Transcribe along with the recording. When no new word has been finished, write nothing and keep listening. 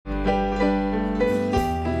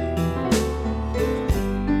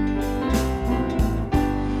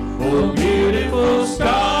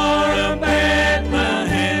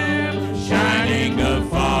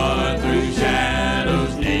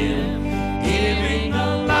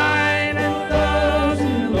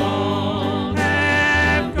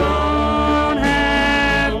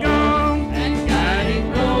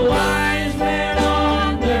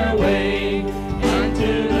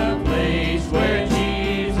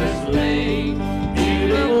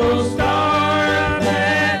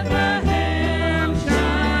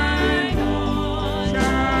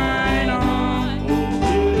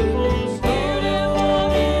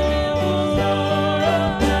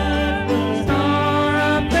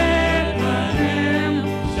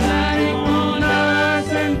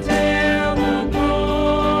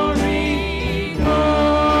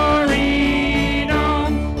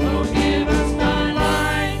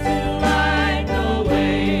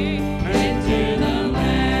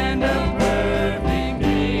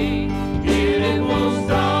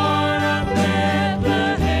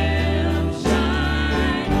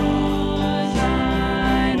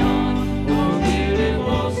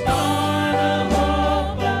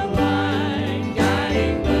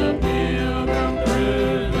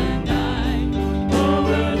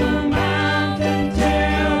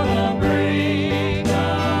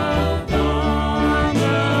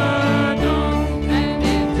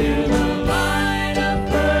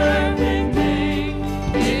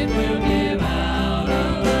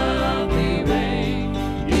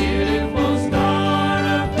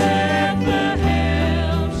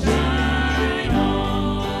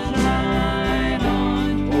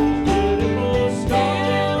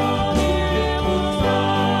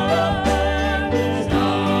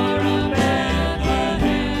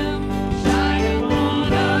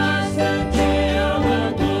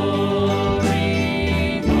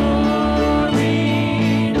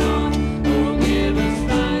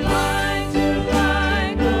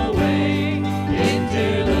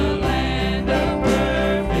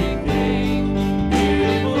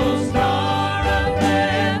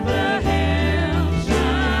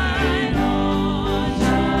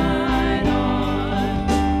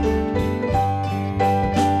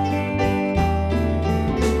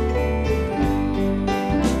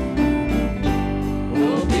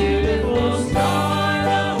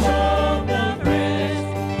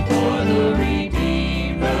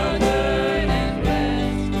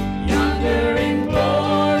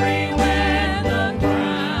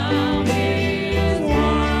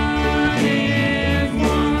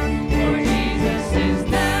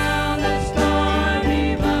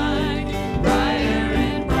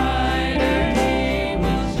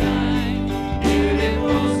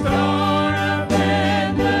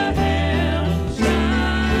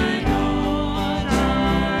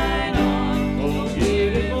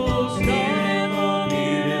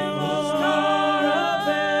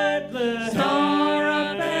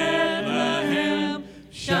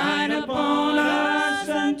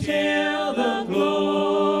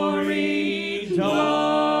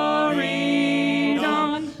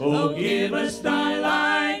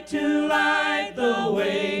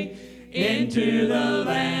into the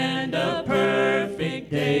land of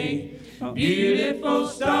perfect day. Beautiful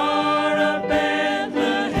star of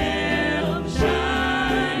Bethlehem,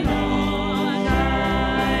 shine on,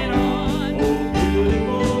 shine on. Oh,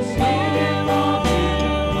 beautiful star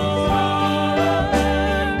of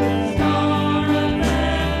Bethlehem,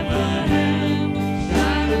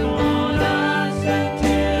 shine upon us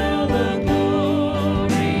until the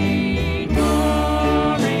glory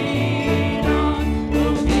dawn.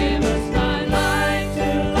 Oh, give us thy light to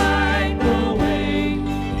light the way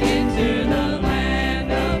into the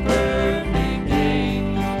land of perfect day.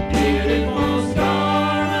 Beautiful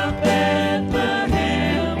star of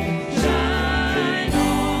Bethlehem, shine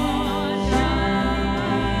on,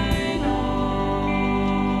 shine on.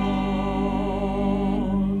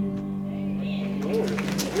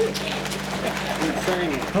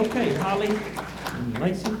 Okay, Holly,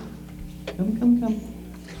 Lacey, come.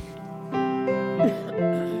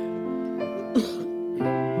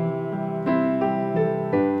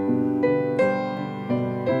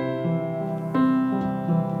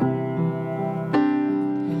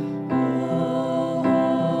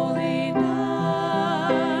 Holy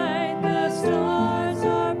night, the stars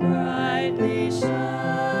are brightly shining.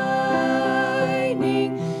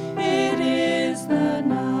 It is the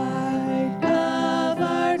night of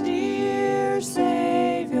our dear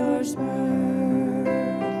Savior's birth.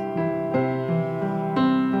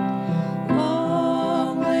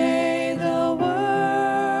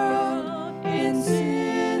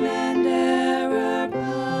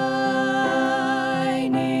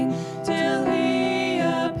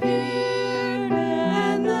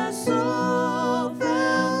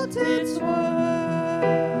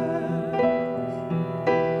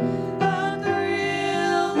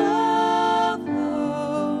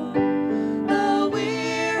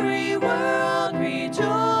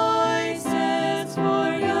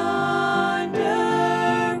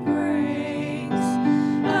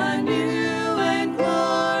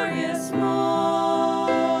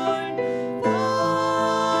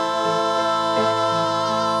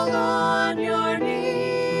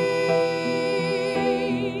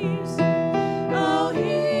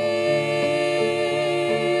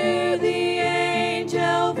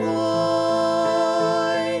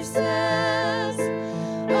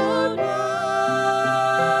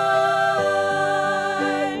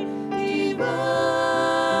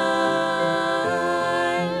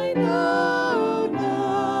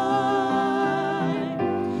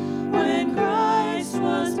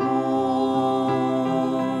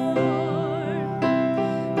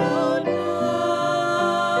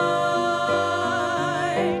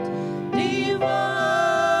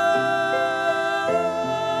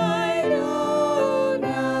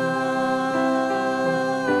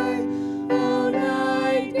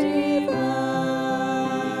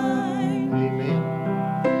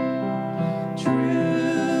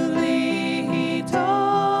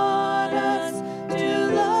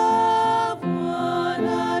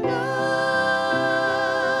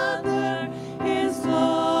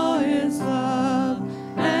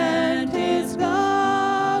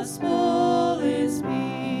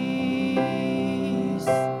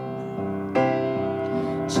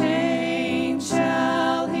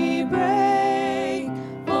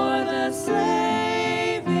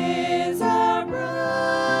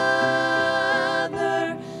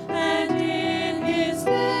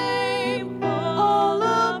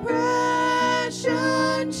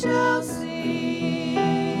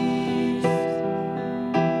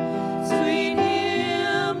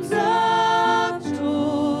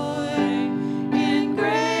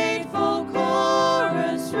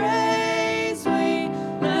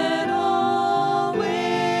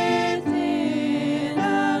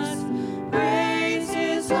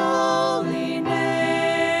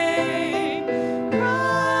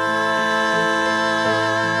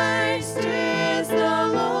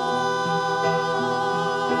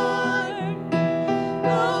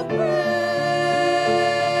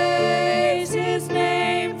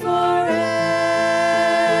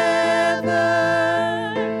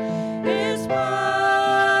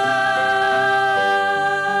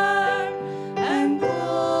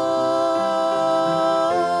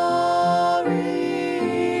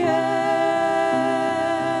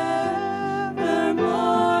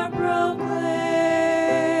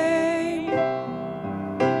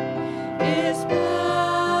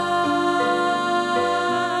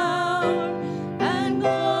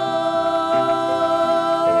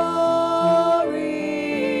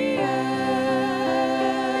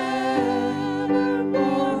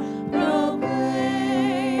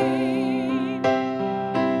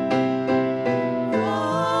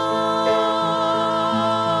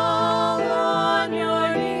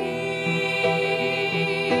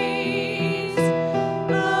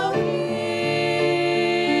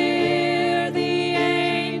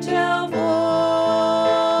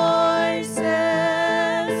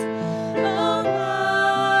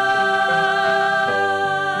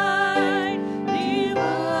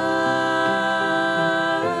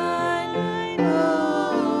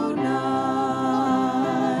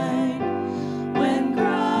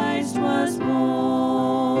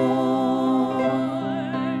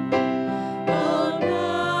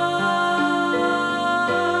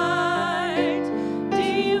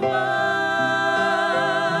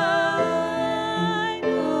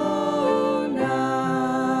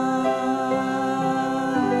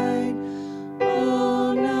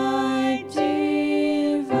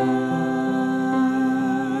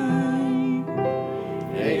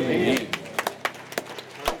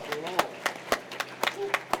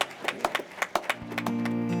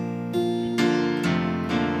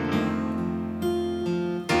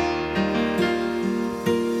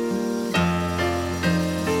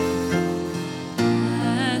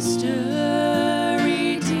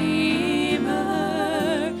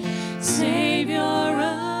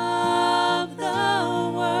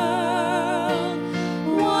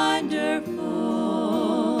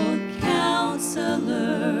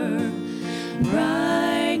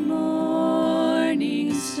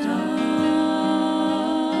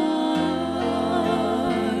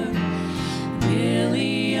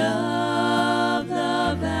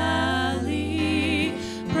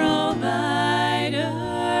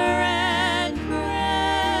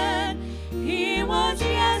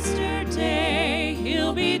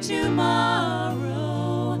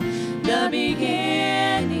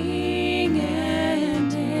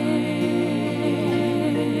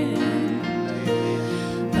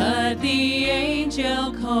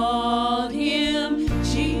 angel called him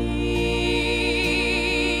Jesus,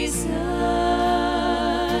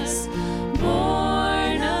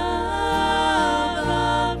 born of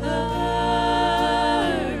a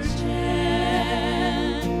virgin.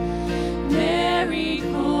 Mary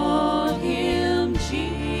called him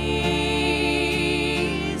Jesus,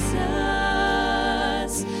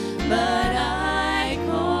 but I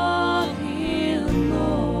call him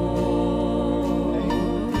Lord.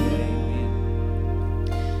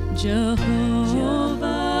 Jehovah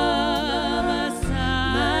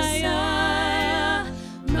Messiah,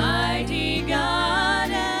 mighty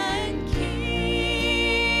God and King,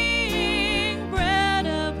 bread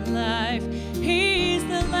of life, he's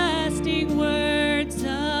the lasting words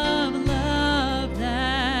of love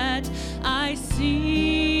that I sing.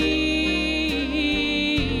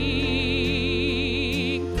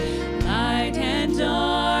 Light and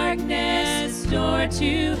darkness, door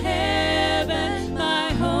to heaven,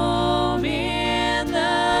 my home in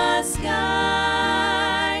the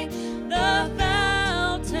sky, the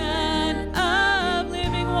fountain of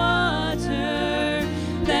living water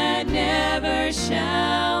that never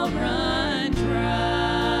shall run dry.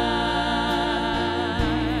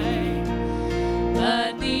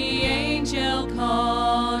 But the angel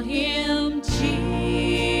called him Jesus,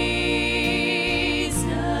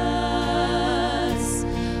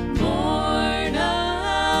 born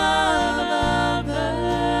of a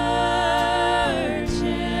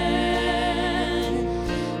virgin.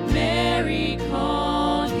 Mary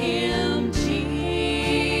called him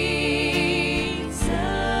Jesus,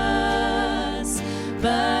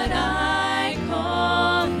 but I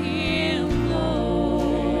call him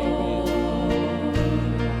Lord.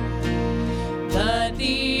 But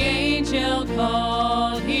the angel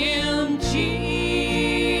called him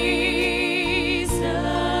Jesus,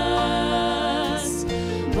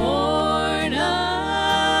 born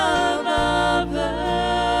of a virgin.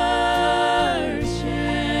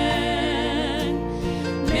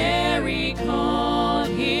 Mary called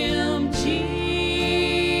him Jesus,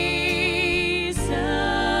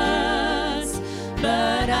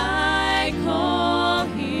 but I call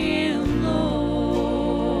him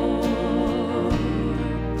Lord.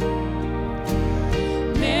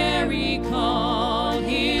 Mary called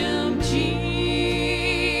him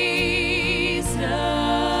Jesus,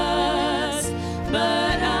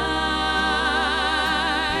 but I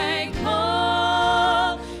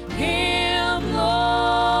call him Lord.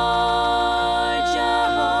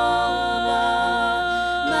 Jehovah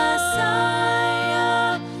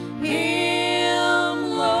Messiah, him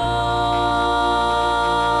Lord.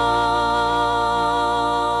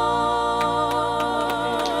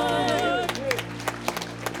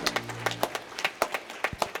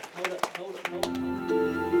 Hold it.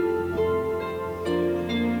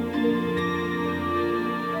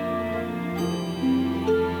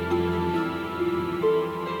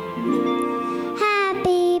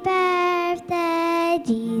 Happy birthday,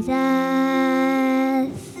 Jesus.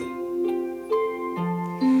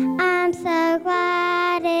 I'm so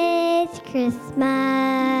glad it's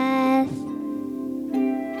Christmas.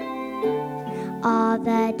 All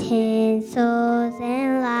the tinsels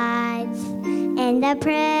and lights and the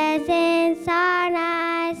presents are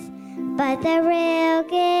nice, but the real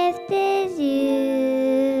gift is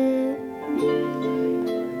you.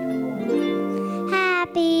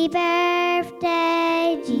 Happy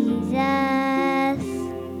birthday, Jesus.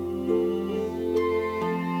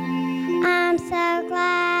 I'm so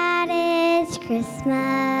glad it's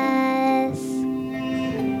Christmas.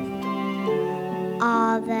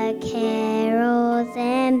 All the carols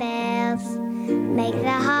and bells make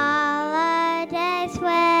the holidays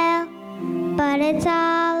well, but it's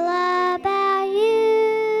all about you.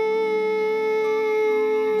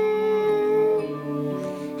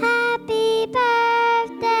 Happy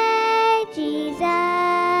birthday, Jesus.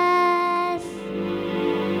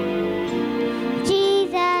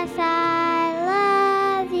 Jesus, I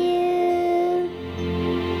love you.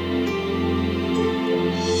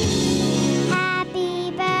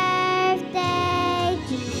 Happy birthday,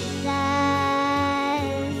 Jesus.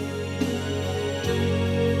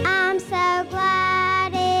 I'm so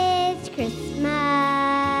glad it's Christmas.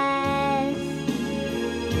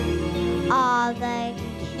 All the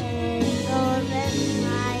candles and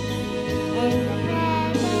lights and the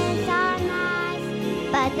presents are nice,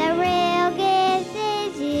 but the real gift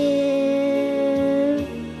is you.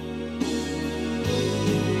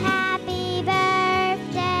 Happy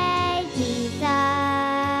birthday, Jesus.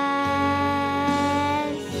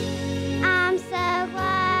 I'm so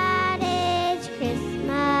glad it's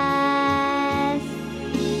Christmas.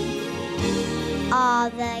 All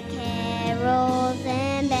the carols carols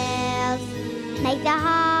and bells make the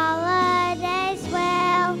holiday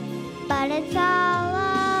swell, but it's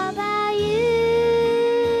all about you.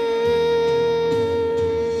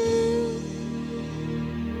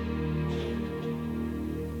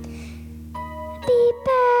 Happy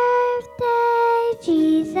birthday,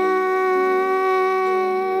 Jesus.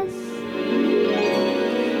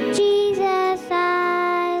 Jesus,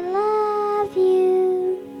 I love you.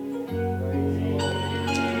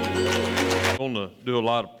 I'm going to do a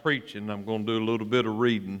lot of preaching. I'm going to do a little bit of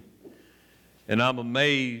reading. And I'm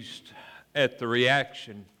amazed at the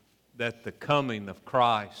reaction that the coming of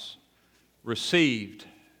Christ received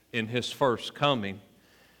in his first coming.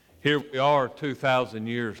 Here we are 2,000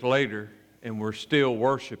 years later, and we're still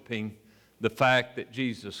worshiping the fact that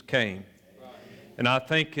Jesus came. And I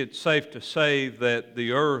think it's safe to say that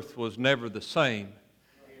the earth was never the same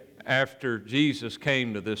after Jesus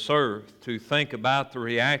came to this earth. To think about the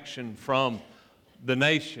reaction from the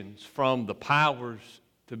nations, from the powers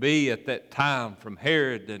to be at that time, from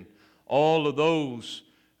Herod and all of those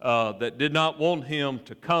that did not want him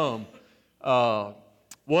to come.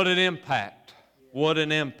 What an impact. What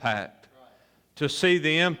an impact. To see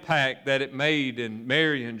the impact that it made in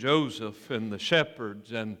Mary and Joseph and the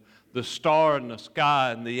shepherds and the star in the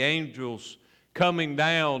sky and the angels coming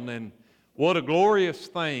down, and what a glorious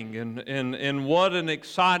thing, and what an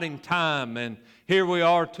exciting time. And here we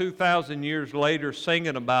are 2,000 years later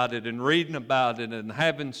singing about it and reading about it and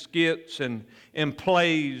having skits and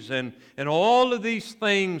plays and all of these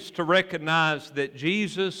things to recognize that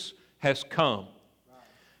Jesus has come.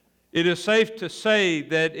 It is safe to say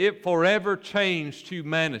that it forever changed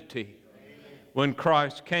humanity when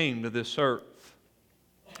Christ came to this earth.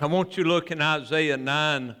 I want you to look in Isaiah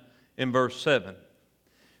 9 and verse 7.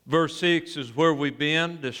 Verse 6 is where we've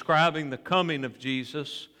been, describing the coming of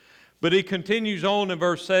Jesus. But he continues on in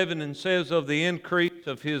verse 7 and says, of the increase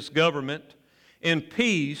of his government, in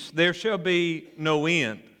peace there shall be no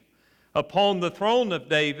end, upon the throne of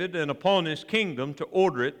David and upon his kingdom, to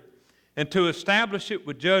order it and to establish it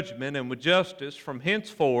with judgment and with justice from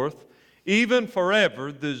henceforth, even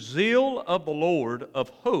forever. The zeal of the Lord of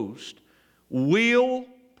hosts will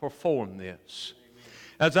perform this.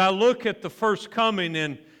 As I look at the first coming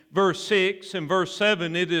in verse 6 and verse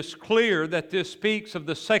 7, it is clear that this speaks of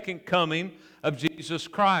the second coming of Jesus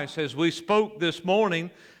Christ. As we spoke this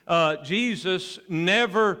morning, Jesus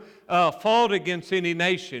never fought against any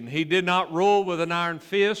nation. He did not rule with an iron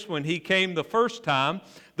fist when he came the first time.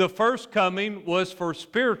 The first coming was for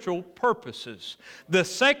spiritual purposes. The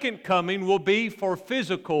second coming will be for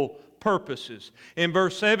physical purposes. In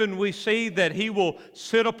verse 7, we see that he will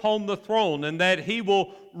sit upon the throne and that he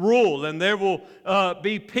will rule, and there will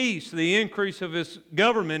be peace, the increase of his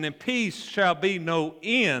government, and peace shall be no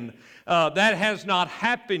end. That has not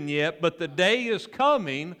happened yet, but the day is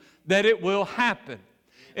coming that it will happen.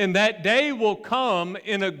 And that day will come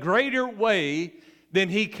in a greater way than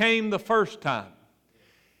he came the first time.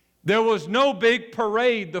 There was no big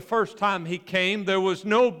parade the first time he came. There was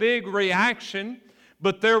no big reaction,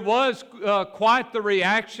 but there was quite the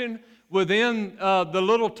reaction within the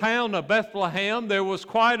little town of Bethlehem. There was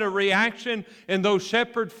quite a reaction in those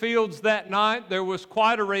shepherd fields that night. There was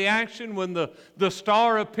quite a reaction when the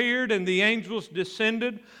star appeared and the angels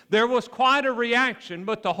descended. There was quite a reaction,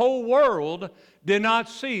 but the whole world did not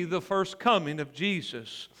see the first coming of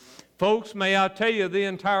Jesus. Folks, may I tell you, the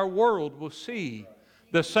entire world will see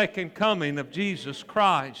the second coming of Jesus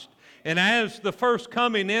Christ. And as the first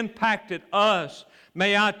coming impacted us,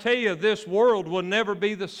 may I tell you, this world will never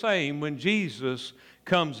be the same when Jesus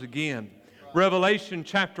comes again. Revelation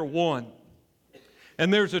chapter 1.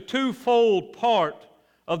 And there's a twofold part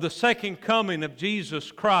of the second coming of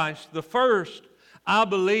Jesus Christ. The first, I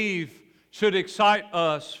believe, should excite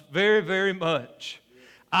us very, very much.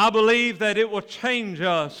 I believe that it will change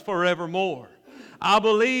us forevermore. I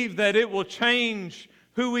believe that it will change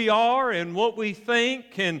who we are and what we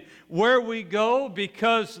think and where we go,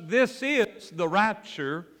 because this is the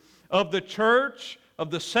rapture of the church,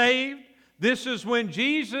 of the saved. This is when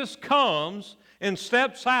Jesus comes and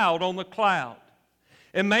steps out on the cloud.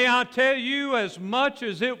 And may I tell you, as much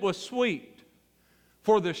as it was sweet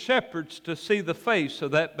for the shepherds to see the face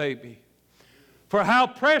of that baby, for how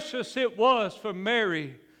precious it was for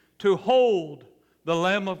Mary to hold the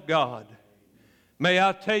Lamb of God, may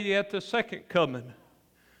I tell you, at the second coming,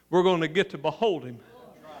 we're going to get to behold Him.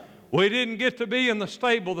 We didn't get to be in the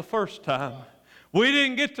stable the first time. We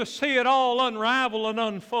didn't get to see it all unravel and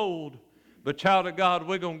unfold. But child of God,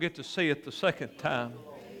 we're going to get to see it the second time.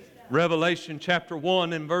 Revelation chapter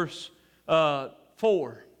 1 and verse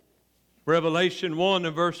 4. Revelation 1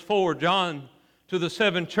 and verse 4. John to the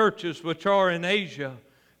 7 churches which are in Asia,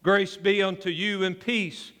 grace be unto you and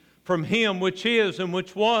peace from him which is and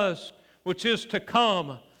which was, which is to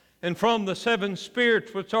come, and from the 7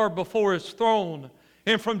 spirits which are before his throne,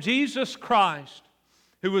 and from Jesus Christ,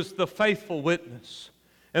 who is the faithful witness,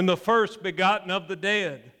 and the first begotten of the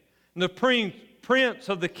dead, and the prince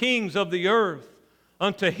of the kings of the earth,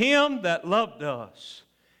 unto him that loved us,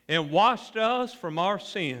 and washed us from our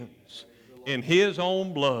sins in his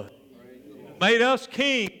own blood, made us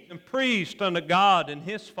kings and priests unto God and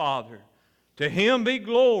his Father. To him be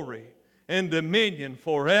glory and dominion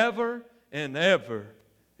forever and ever.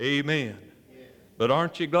 Amen. But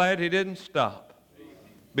aren't you glad he didn't stop?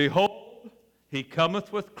 Behold, he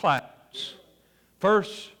cometh with clouds.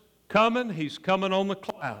 First coming, he's coming on the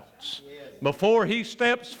clouds. Before he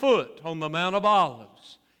steps foot on the Mount of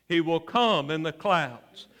Olives, he will come in the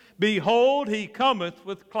clouds. Behold, he cometh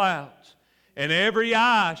with clouds, and every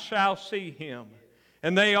eye shall see him.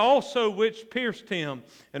 And they also which pierced him,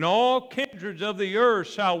 and all kindreds of the earth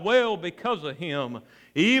shall wail because of him.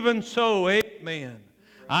 Even so, amen.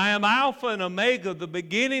 I am Alpha and Omega, the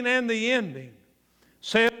beginning and the ending,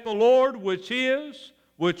 saith the Lord, which is,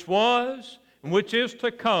 which was, and which is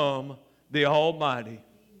to come, the Almighty.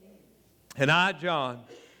 And I, John,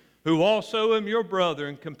 who also am your brother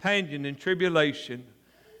and companion in tribulation,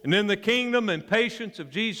 and in the kingdom and patience of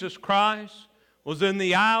Jesus Christ, was in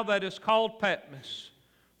the isle that is called Patmos,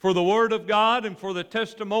 for the word of God and for the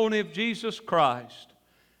testimony of Jesus Christ.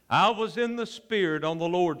 I was in the Spirit on the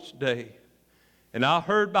Lord's day, and I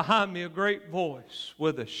heard behind me a great voice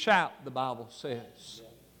with a shout, the Bible says,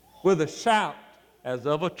 with a shout as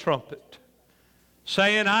of a trumpet,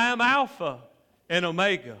 saying, I am Alpha and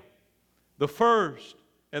Omega, the first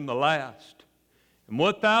and the last. And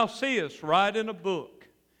what thou seest, write in a book,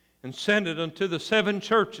 and send it unto the 7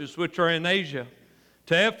 churches which are in Asia,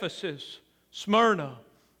 to Ephesus, Smyrna,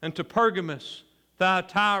 and to Pergamos,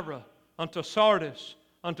 Thyatira, unto Sardis,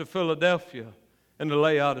 unto Philadelphia, and to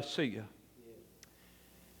Laodicea.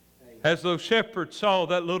 As those shepherds saw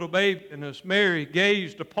that little baby, and as Mary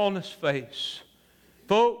gazed upon his face,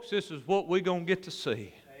 folks, this is what we're going to get to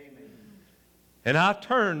see. Amen. And I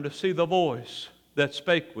turned to see the voice that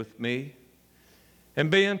spake with me. And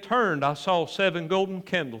being turned, I saw 7 golden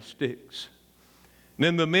candlesticks. And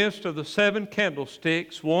in the midst of the 7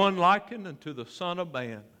 candlesticks, one likened unto the Son of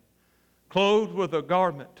Man, clothed with a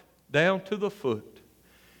garment down to the foot,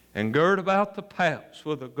 and girt about the paps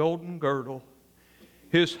with a golden girdle.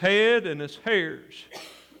 His head and his hairs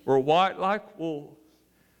were white like wool,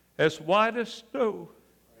 as white as snow.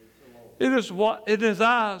 And his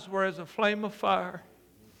eyes were as a flame of fire,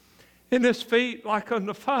 and his feet like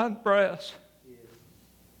unto fine brass,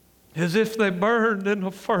 as if they burned in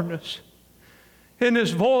a furnace. And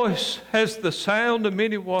his voice has the sound of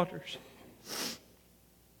many waters.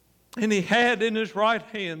 And he had in his right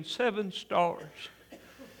hand 7 stars.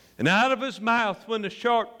 And out of his mouth went a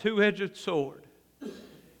sharp 2-edged sword.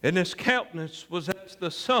 And his countenance was as the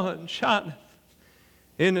sun shineth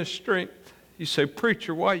in his strength. You say,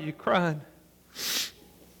 preacher, why are you crying?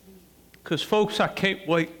 Because, folks, I can't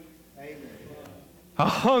wait. Amen. I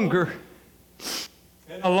hunger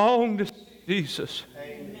and I long to see Jesus.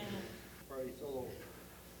 Amen. Praise the Lord.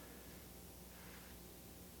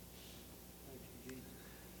 Thank you,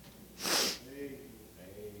 Jesus. Amen.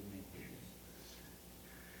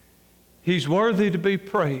 He's worthy to be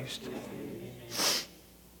praised.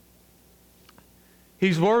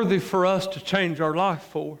 He's worthy for us to change our life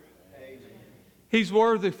for. He's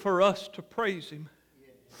worthy for us to praise him.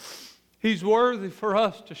 He's worthy for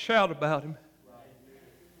us to shout about him.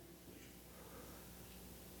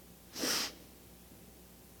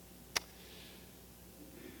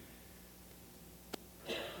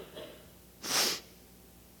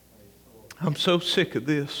 I'm so sick of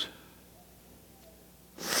this.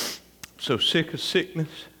 I'm so sick of sickness.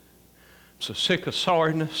 I'm so sick of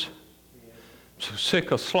sorriness. I'm so sick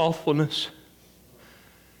of slothfulness.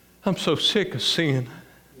 I'm so sick of sin.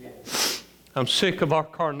 I'm sick of our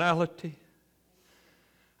carnality.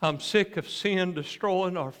 I'm sick of sin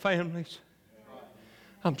destroying our families.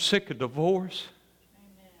 I'm sick of divorce.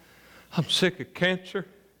 I'm sick of cancer.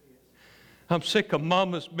 I'm sick of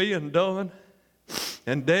mamas being done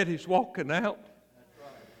and daddy's walking out.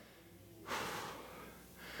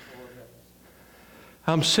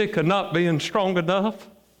 I'm sick of not being strong enough.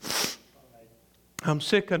 I'm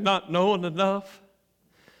sick of not knowing enough.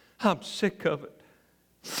 I'm sick of it.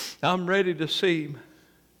 I'm ready to see him.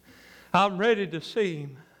 I'm ready to see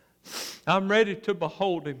him. I'm ready to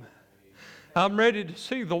behold him. I'm ready to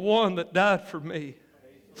see the one that died for me.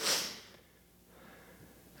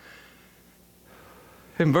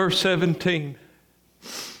 In verse 17,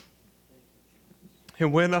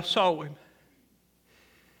 And when I saw him,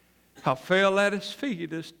 I fell at his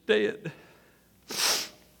feet as dead.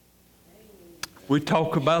 We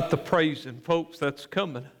talk about the praising, folks, that's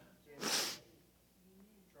coming.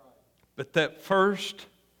 But that first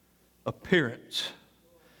appearance,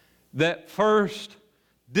 that first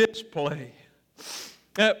display,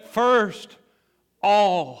 that first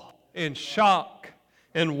awe and shock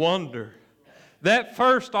and wonder, that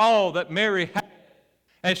first awe that Mary had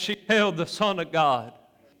as she held the Son of God,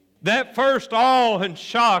 that first awe and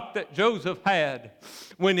shock that Joseph had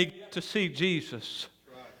when he got to see Jesus.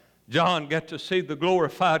 John got to see the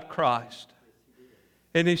glorified Christ.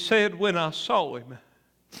 And he said, when I saw him,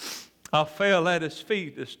 I fell at his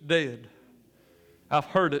feet as dead. I've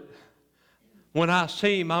heard it. When I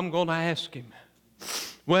see him, I'm going to ask him.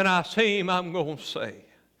 When I see him, I'm going to say.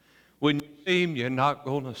 When you see him, you're not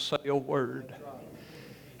going to say a word.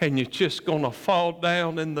 And you're just going to fall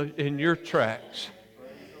down in your tracks.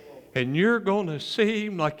 And you're going to see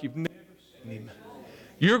him like you've never seen him.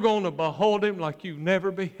 You're going to behold him like you've never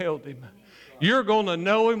beheld him. You're going to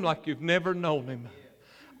know him like you've never known him.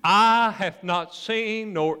 Eye hath not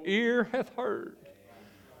seen, nor ear hath heard.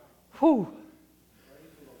 Whew.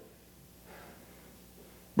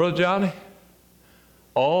 Brother Johnny,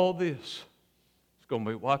 all this is going to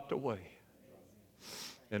be wiped away.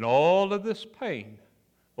 And all of this pain,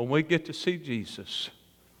 when we get to see Jesus,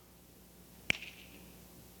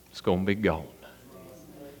 it's going to be gone.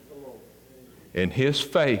 And his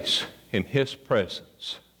face and his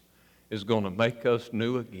presence is going to make us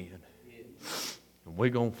new again. And we're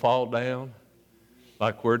going to fall down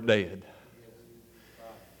like we're dead.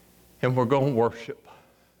 And we're going to worship.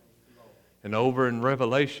 And over in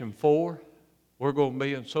Revelation 4, we're going to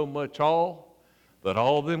be in so much awe that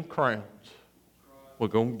all them crowns we're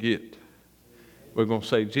going to get. We're going to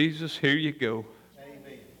say, Jesus, here you go.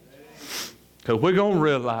 Because we're going to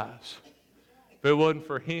realize if it wasn't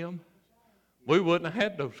for him, we wouldn't have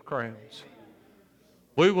had those crowns.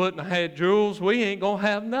 We wouldn't have had jewels. We ain't going to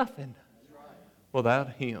have nothing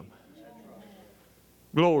without him.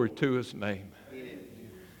 Glory to his name.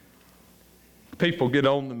 People get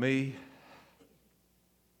on to me,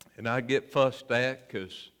 and I get fussed at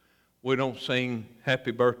because we don't sing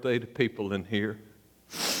happy birthday to people in here.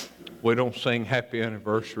 We don't sing happy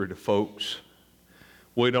anniversary to folks.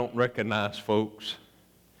 We don't recognize folks.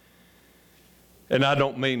 And I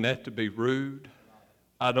don't mean that to be rude.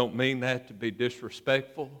 I don't mean that to be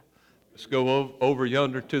disrespectful. Let's go over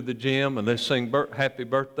yonder to the gym and let's sing happy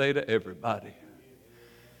birthday to everybody.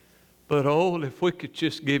 But oh, if we could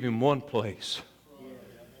just give him one place.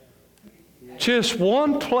 Just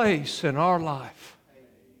one place in our life.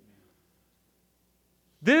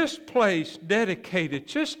 This place dedicated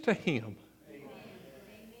just to him.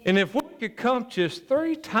 And if we could come just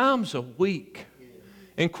 3 times a week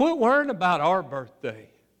and quit worrying about our birthday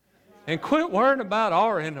and quit worrying about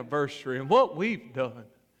our anniversary and what we've done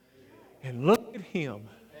and look at him.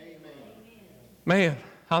 Man,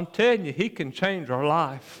 I'm telling you, he can change our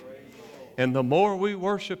life. And the more we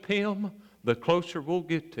worship him, the closer we'll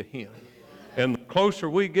get to him. And the closer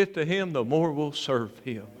we get to him, the more we'll serve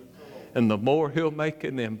him. And the more he'll make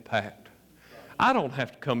an impact. I don't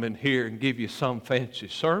have to come in here and give you some fancy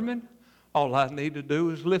sermon. All I need to do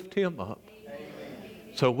is lift him up.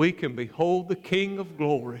 So we can behold the King of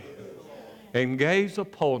glory and gaze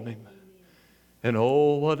upon him. And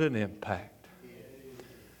oh, what an impact.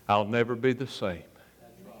 I'll never be the same.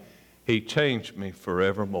 He changed me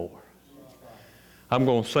forevermore. I'm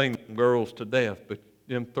going to sing them girls to death, but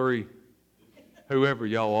them 3, whoever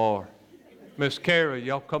y'all are. Miss Carrie,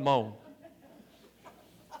 y'all come on.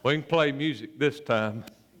 We can play music this time.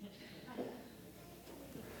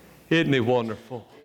 Isn't he wonderful?